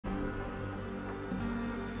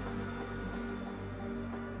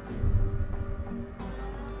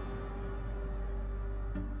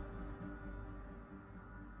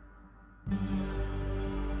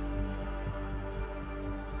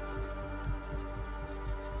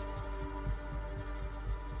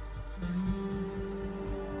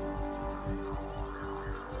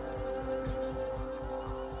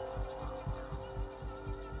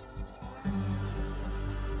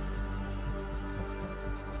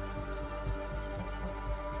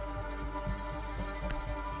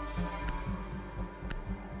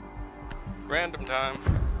Random time.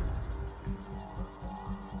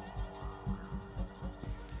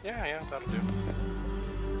 Yeah, that'll do.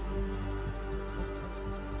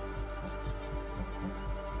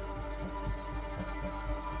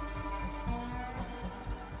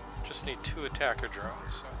 Just need 2 attacker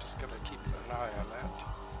drones, so I just gotta keep an eye on that.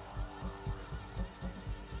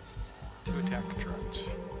 2 attacker drones.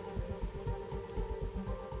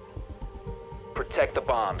 Protect the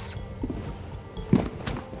bombs.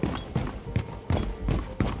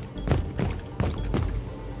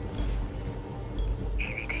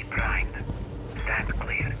 EVD primed. Stand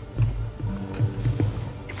clear.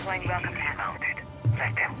 Deploying welcome mat. Mounted.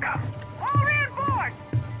 Let them come. All reinforced!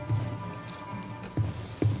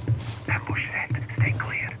 Ambush set. Stay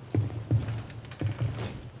clear.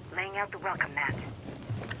 Laying out the welcome mat.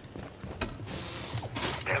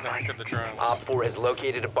 Where the heck are the drones? Op 4 has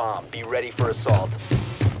located a bomb. Be ready for assault.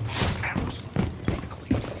 Ambush set. Stay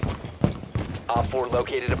clear. Op 4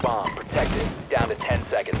 located a bomb. Protect it. Down to 10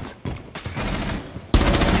 seconds.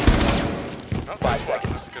 Oh, 5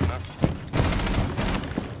 seconds. That's good enough.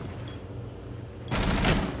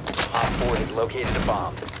 Op 4 has located a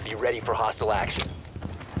bomb. Be ready for hostile action.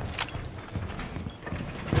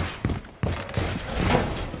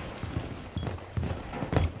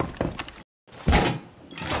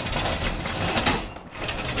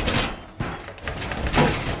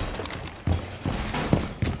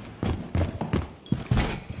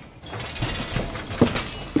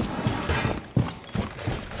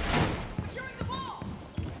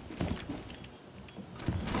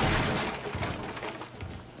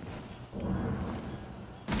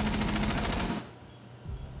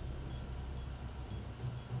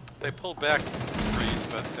 They pulled back Breeze,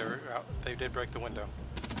 but they're out. They did break the window.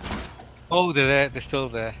 Oh, they're there. They're still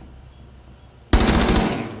there.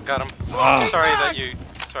 Got him. Oh. Sorry that you.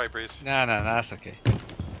 Sorry, Breeze. No, that's okay.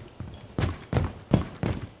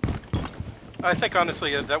 I think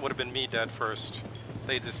honestly that would have been me dead first.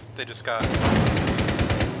 They just got.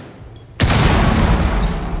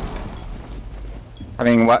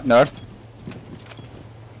 Coming what, north?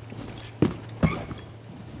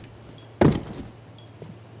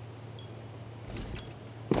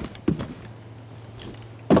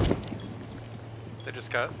 They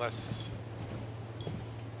just got less.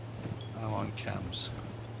 I'm on cams.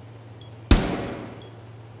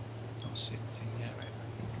 Don't see anything yet.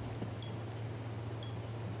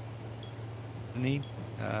 Need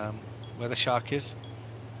where the shark is.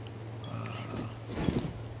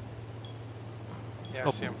 Yeah, I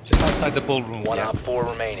see him. Just outside the ballroom. One Yeah. Op 4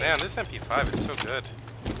 remaining. Man, this MP5 is so good.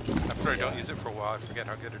 After I don't use it for a while, I forget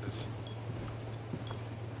how good it is.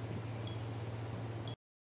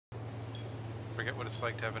 Forget what it's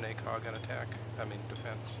like to have an ACOG on attack. I mean,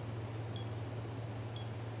 defense.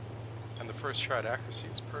 And the first shot accuracy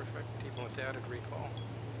is perfect, even with the added recall.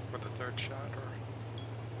 For the third shot, or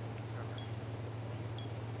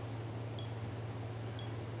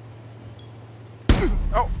whatever.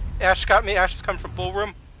 Oh! Ash got me! Ash is coming from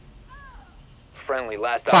ballroom! Friendly,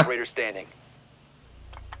 last Fuck. operator standing.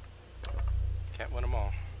 Can't win them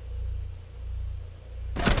all.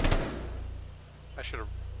 I should have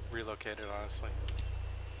relocated, honestly.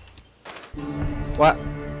 What?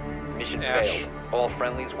 Mission Ash. failed. All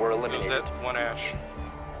friendlies were Lose eliminated. that one Ash.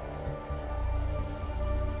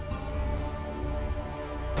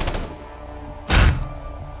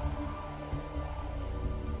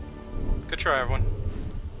 Good try, everyone.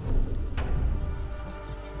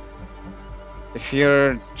 If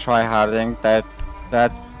you're tryharding, that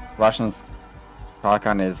Russian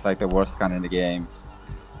shotgun is like the worst gun in the game.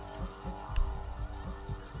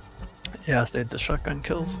 Yeah, I stayed the shotgun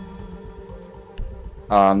kills.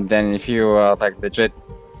 Then if you like legit,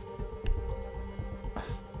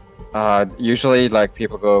 usually like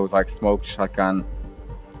people go with like smoke shotgun,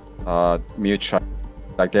 mute shot,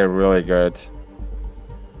 like they're really good.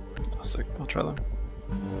 Sick. I'll try them.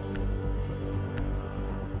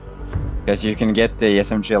 Because you can get the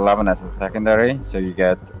SMG-11 as a secondary, so you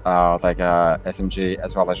get like a SMG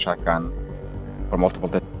as well as shotgun for multiple.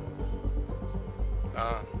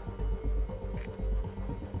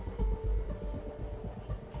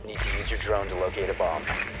 Need to use your drone to locate a bomb.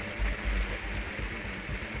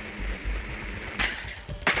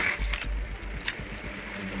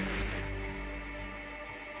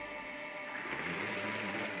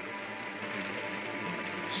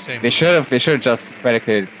 Same. We should have just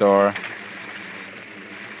barricaded the door.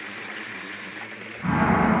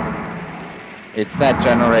 It's that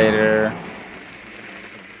generator.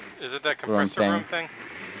 Is it that compressor room thing?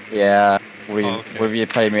 Yeah, Oh, okay. with the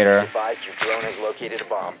play meter, Advise your drone has located a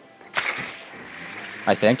bomb.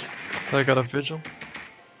 I think. I got a vigil.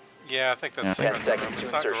 Yeah, I think that's Yeah. the 10 rest of the seconds room. to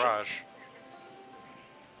It's not insertion. garage.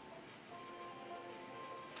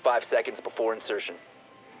 5 seconds before insertion.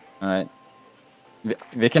 Alright.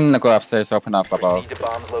 We can go upstairs, open up above. Proceed to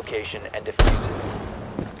bomb's location and defuse it.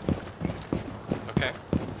 Okay.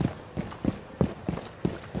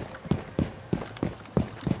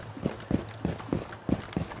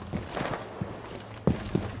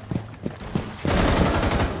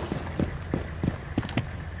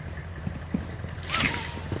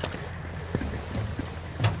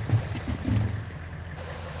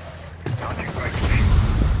 Launching right.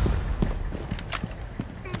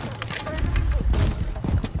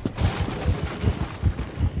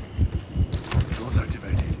 Drones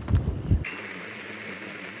activated.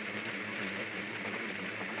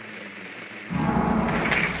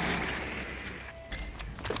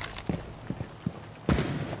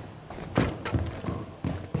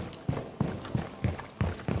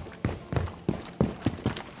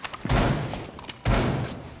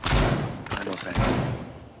 Final set.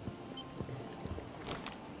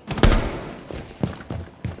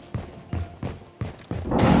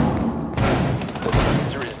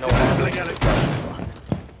 There is no longer in possession.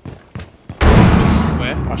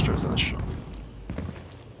 Where? Master was in the shop.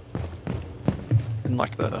 In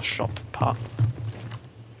like the shop part.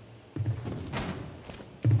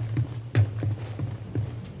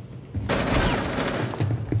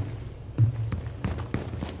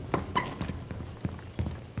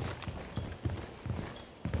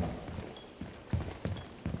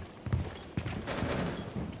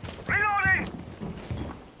 Reloading!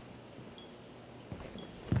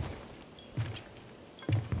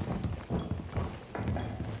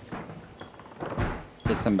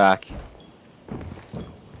 Listen back.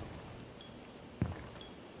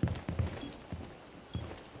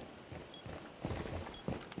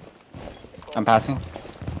 I'm passing.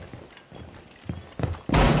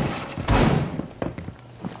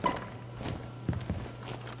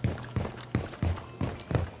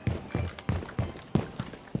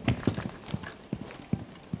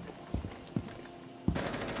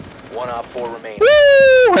 One op 4 remaining.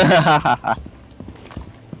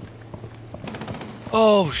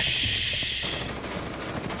 Oh shh.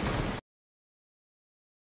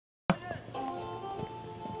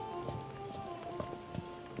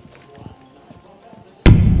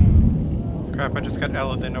 Crap, I just got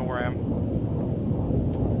Ella, they know where I am.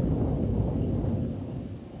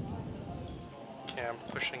 Okay, I'm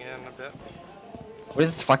pushing in a bit. What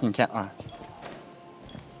is this fucking camp?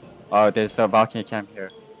 Oh, there's a balcony camp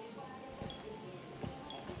here.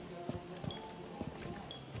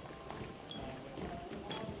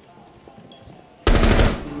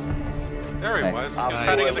 There he Nice. was. He was Op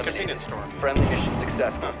hiding in the eliminated. convenience store. Friendly mission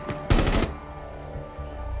successful.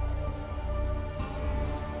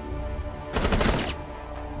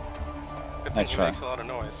 Good Nice thing he try. makes a lot of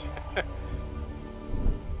noise.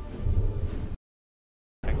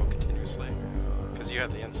 Angle continuously, because you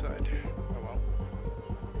had the inside. Oh well.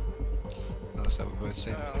 Unless that would go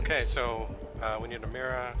insane. Okay, so we need a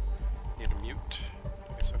mirror, need a mute.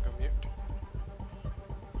 I guess I'll go mute.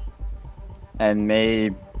 And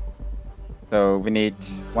maybe. So we need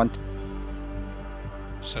So what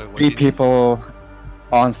do three you- people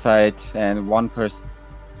on site and one person.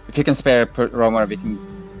 If you can spare Romer, we can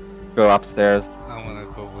go upstairs. I'm gonna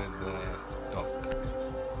go with Doc.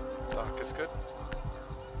 Doc is good.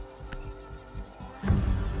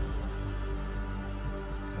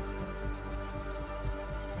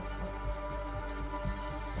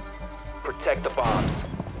 Protect the bombs.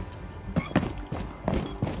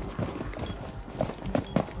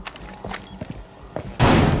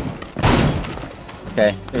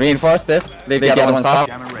 Okay, reinforce this. Leave the other one stop.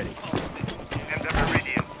 Jammer ready. Send them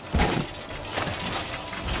Meridian.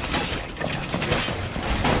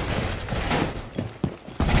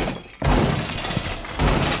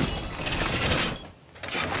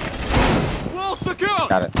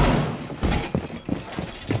 Got it. Be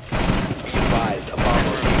advised, a bomb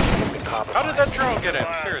location has been compromised. How did that drone get in?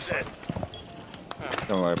 Seriously.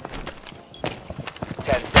 Don't worry.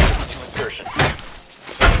 10 seconds to insertion.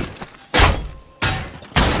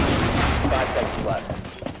 5 seconds left.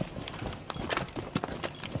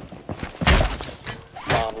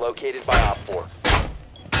 Bomb located by Op 4.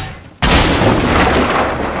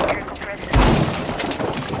 Critical presence.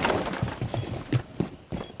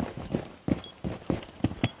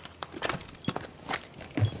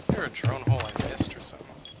 Is there a drone hole I missed or something?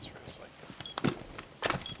 Seriously.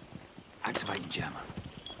 Activating jammer.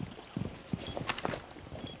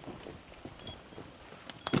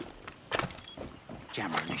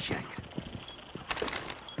 Jammer initiated.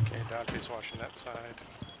 Okay, Dante's watching that side.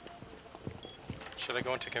 Should I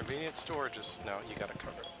go into convenience store or just no? You got it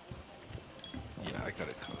covered. Yeah, I got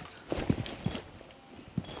it covered.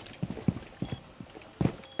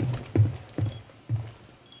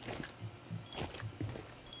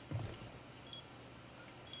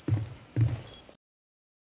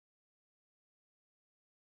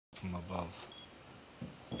 From above.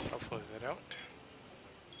 Hopefully they don't.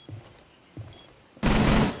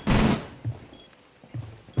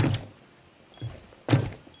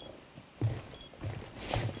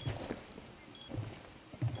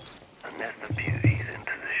 A nest of beauties in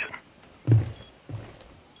position.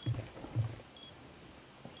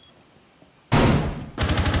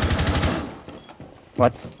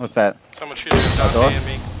 What? What's that? Someone shooting at Outdoor? Dante and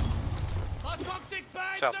me.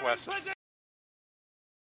 Southwest.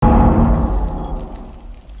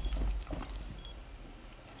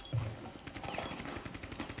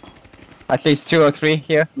 At least 2 or 3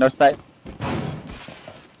 here, north side.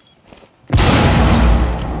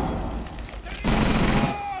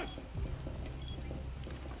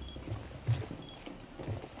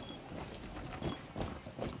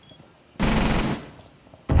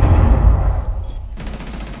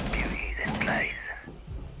 Beauties in place.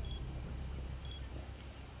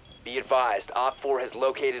 Be advised, Op 4 has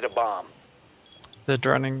located a bomb. They're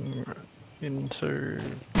droning into.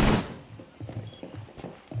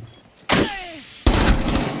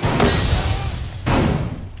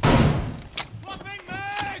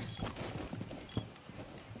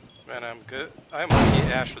 Man, I'm good. I'm lucky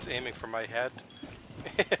Ash was aiming for my head,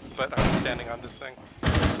 but I was standing on this thing.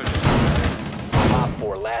 So just Op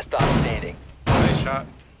 4, last stop standing. nice shot.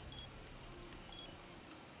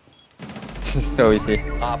 So easy.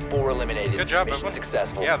 Op 4 eliminated. Good job, Mission everyone.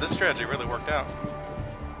 successful. Yeah, this strategy really worked out.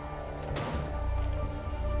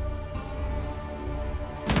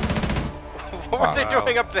 What were they Wow.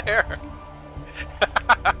 doing up there?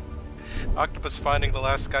 Octopus finding the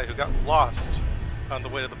last guy who got lost on the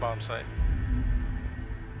way to the bomb site.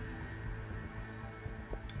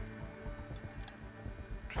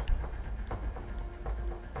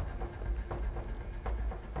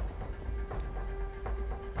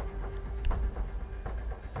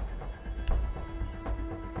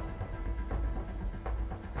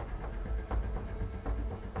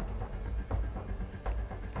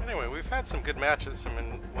 Anyway, we've had some good matches. I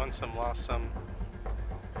mean, won some, lost some,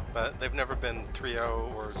 but they've never been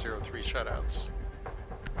 3-0 or 0-3 shutouts.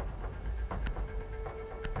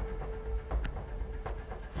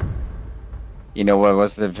 You know what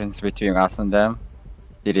was the difference between us and them?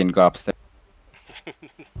 They didn't go upstairs.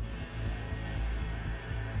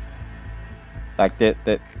 Like those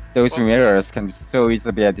Well- mirrors can so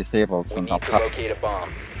easily be disabled We from need up to top. locate a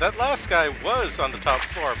bomb. That last guy was on the top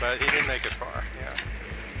floor, but he didn't make it far. Yeah.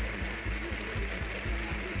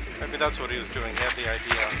 Maybe that's what he was doing. He had the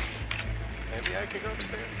idea. Maybe I could go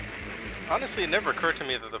upstairs. Honestly, it never occurred to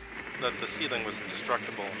me that the ceiling was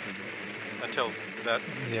destructible until that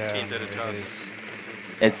Yeah, team did it to us. is.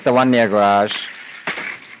 It's the one near garage.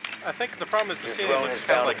 I think the problem is the Your ceiling drone looks has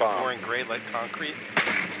kind of found like a a bomb. boring gray like concrete.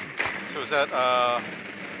 So is that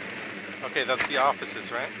okay, that's the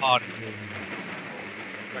offices, right? Odd.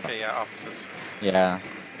 Okay, yeah, offices. Yeah.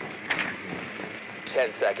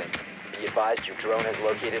 10 seconds. Be advised your drone has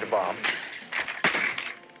located a bomb.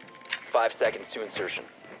 5 seconds to insertion.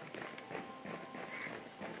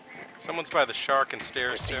 Someone's by the shark and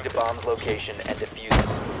stairs too. Proceed to bomb's location and defuse it.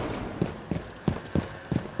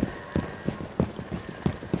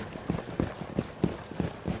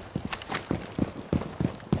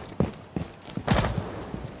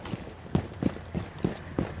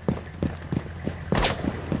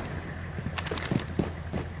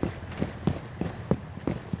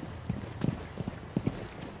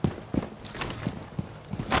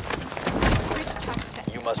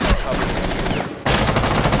 You must recover the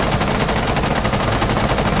diffuser.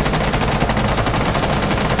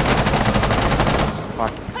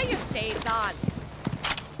 Fuck. Put your shades on.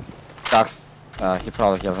 Ducks. He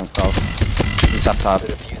probably killed himself. He's up top.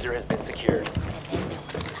 The diffuser has been secured.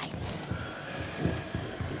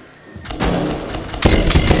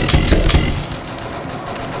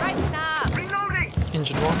 Right now.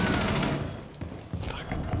 Engine 1.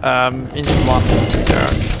 Engine 1 is in the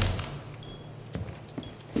garage.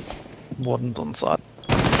 Warden's on site.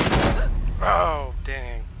 Oh,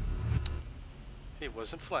 dang. He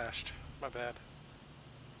wasn't flashed. My bad.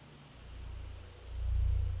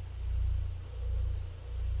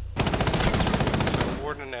 So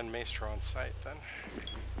Warden and Maester on site then.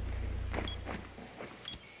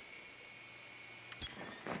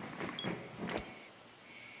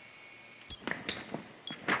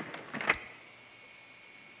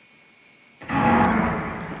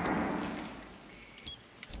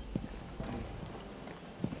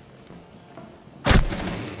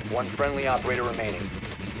 One friendly operator remaining.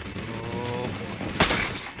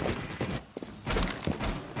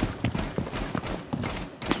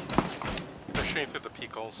 They're shooting through the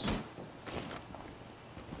peak holes.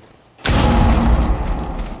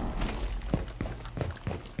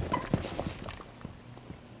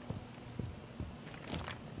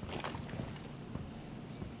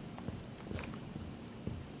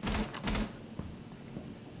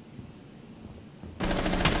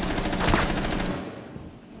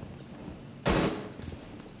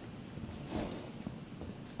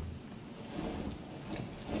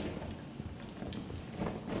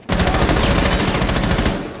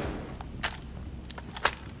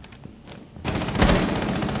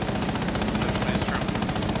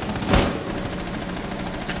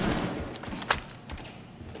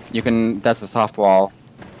 You can. That's a soft wall.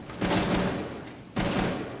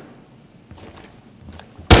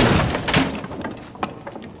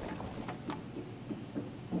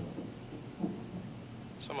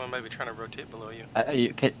 Someone might be trying to rotate below you.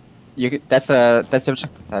 You can. You can, that's the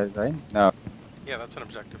objective side, right? No. Yeah, that's an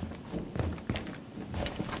objective.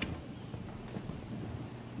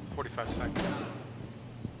 45 seconds.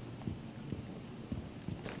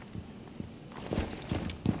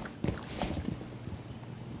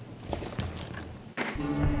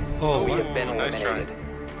 Oh, we wow. have been Nice try. eliminated.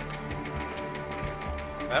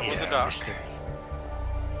 That was a Yeah, dock. missed it.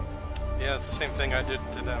 Yeah, it's the same thing I did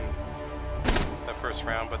to them that first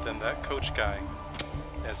round, but then that coach guy,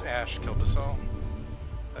 as Ash, killed us all.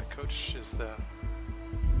 That coach is their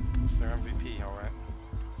MVP, alright.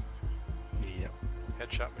 Yep.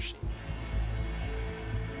 Headshot machine.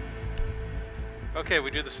 Okay,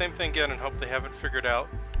 we do the same thing again and hope they haven't figured out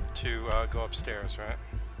to go upstairs, right?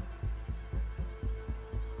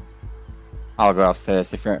 I'll go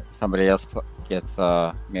upstairs if somebody else gets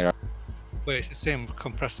mirror. Wait, it's the same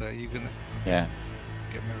compressor. You're gonna Yeah.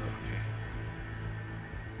 get mirror. Okay.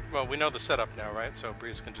 Well, we know the setup now, right? So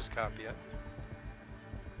Breeze can just copy it.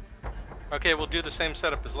 Okay, we'll do the same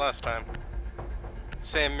setup as last time.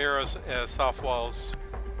 Same mirrors, soft walls,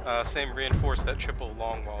 same reinforce that triple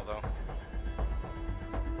long wall though.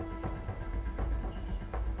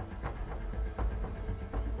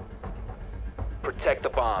 Protect the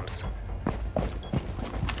bombs.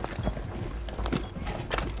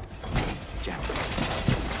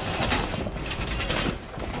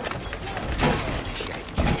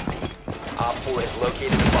 Op 4 has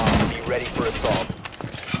located the bomb. Be ready for assault.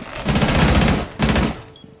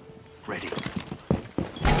 Ready.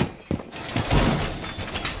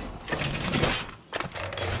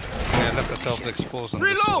 Yeah, left ourselves exposed on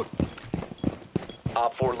Reload!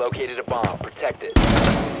 Op 4 located a bomb. Protect it.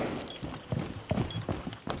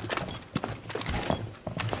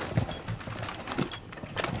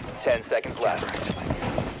 Ten seconds left.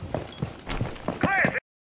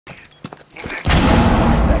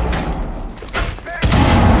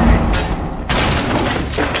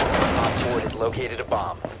 Op 4 has located a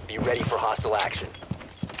bomb. Be ready for hostile action.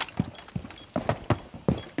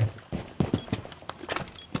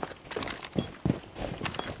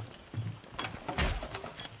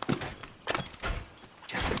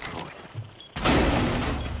 Just deployed.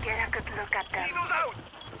 Get a good look at them.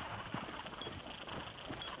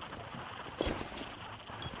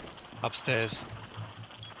 Upstairs.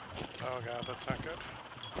 Oh god, that's not good.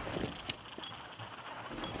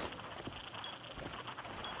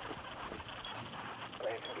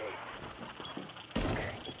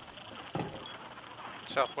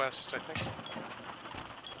 Southwest, I think.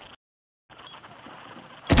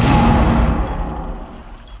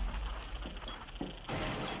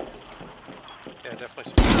 Yeah,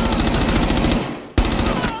 definitely.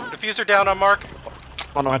 Diffuser down on Mark.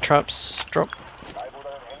 One of my traps drop.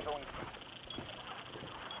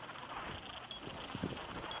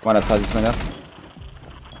 One outside this window.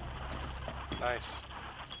 Nice.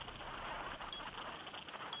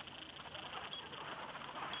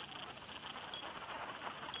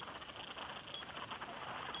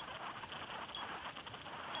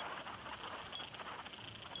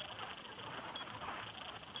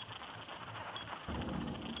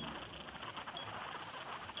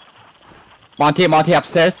 Monty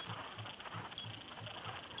upstairs.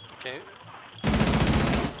 Okay.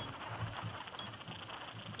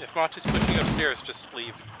 If Monty's pushing upstairs, just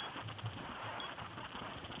leave.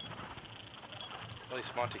 At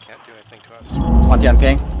least Monty can't do anything to us. Monty on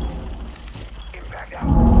ping. Impact out.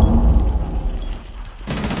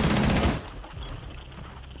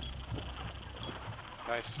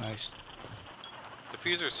 Nice. Nice.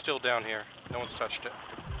 Diffuser's still down here. No one's touched it.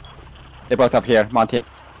 They're both up here. Monty.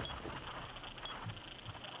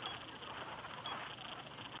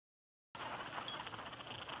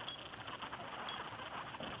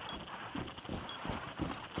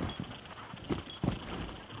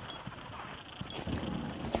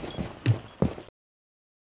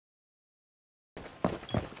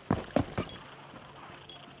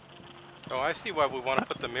 Oh, I see why we want to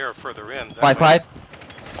put the mirror further in. That Quiet, way- quiet.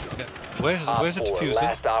 Yeah. Where's Op the 4, diffuser?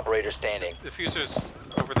 last operator standing. The diffuser's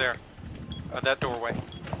over there. That doorway.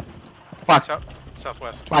 Fuck.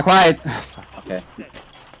 Southwest. Quiet, quiet. Okay.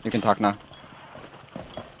 You can talk now.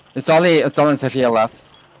 It's only Sophia left.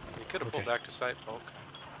 You could have pulled back to site, Bulk.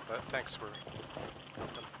 But thanks for...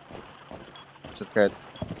 Just good.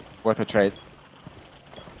 Worth a trade.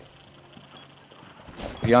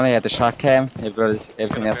 If you only had the shot cam, everything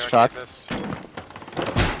Gonna else shot. barricade this.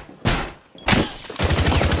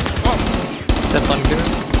 Step on good.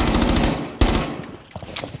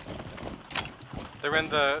 They're in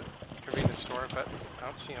the convenience store, but I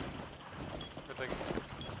don't see them. Where'd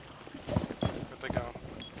they go?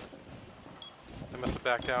 They must have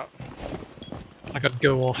backed out. I got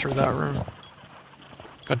go all through that room.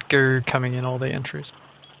 Got go coming in all the entries.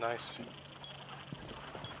 Nice.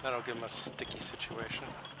 That'll give them a sticky situation.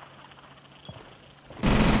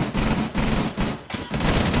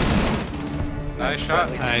 Nice shot.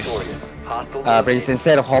 Nice. Hostile But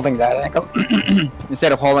instead of holding that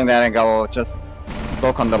angle, just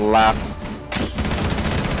look on the left.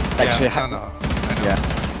 Actually, Yeah, no, I know.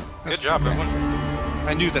 yeah. Good job, everyone.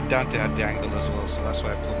 I knew that Dante had the angle as well, so that's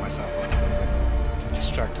why I pulled myself out a little bit. To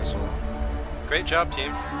distract as well. Great job,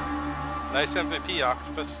 team. Nice MVP,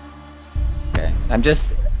 Octopus. Okay. I'm just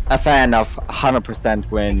a fan of 100%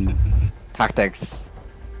 win tactics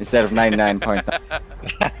instead of 99.9.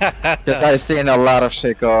 Because I've seen a lot of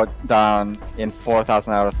shit go down in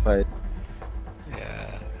 4,000 hours straight.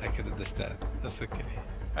 Yeah, I can understand. That's okay.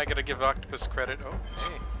 I gotta give Octopus credit. Oh,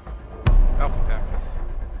 hey. Alpha Pack.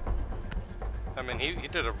 I mean, he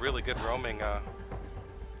did a really good roaming work.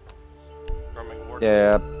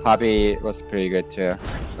 Yeah, Poppy was pretty good too,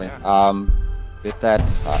 actually. Yeah. With that,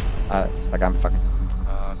 like I'm fucking.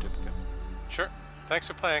 Did good. Sure. Thanks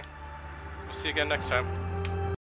for playing. We'll see you again next time.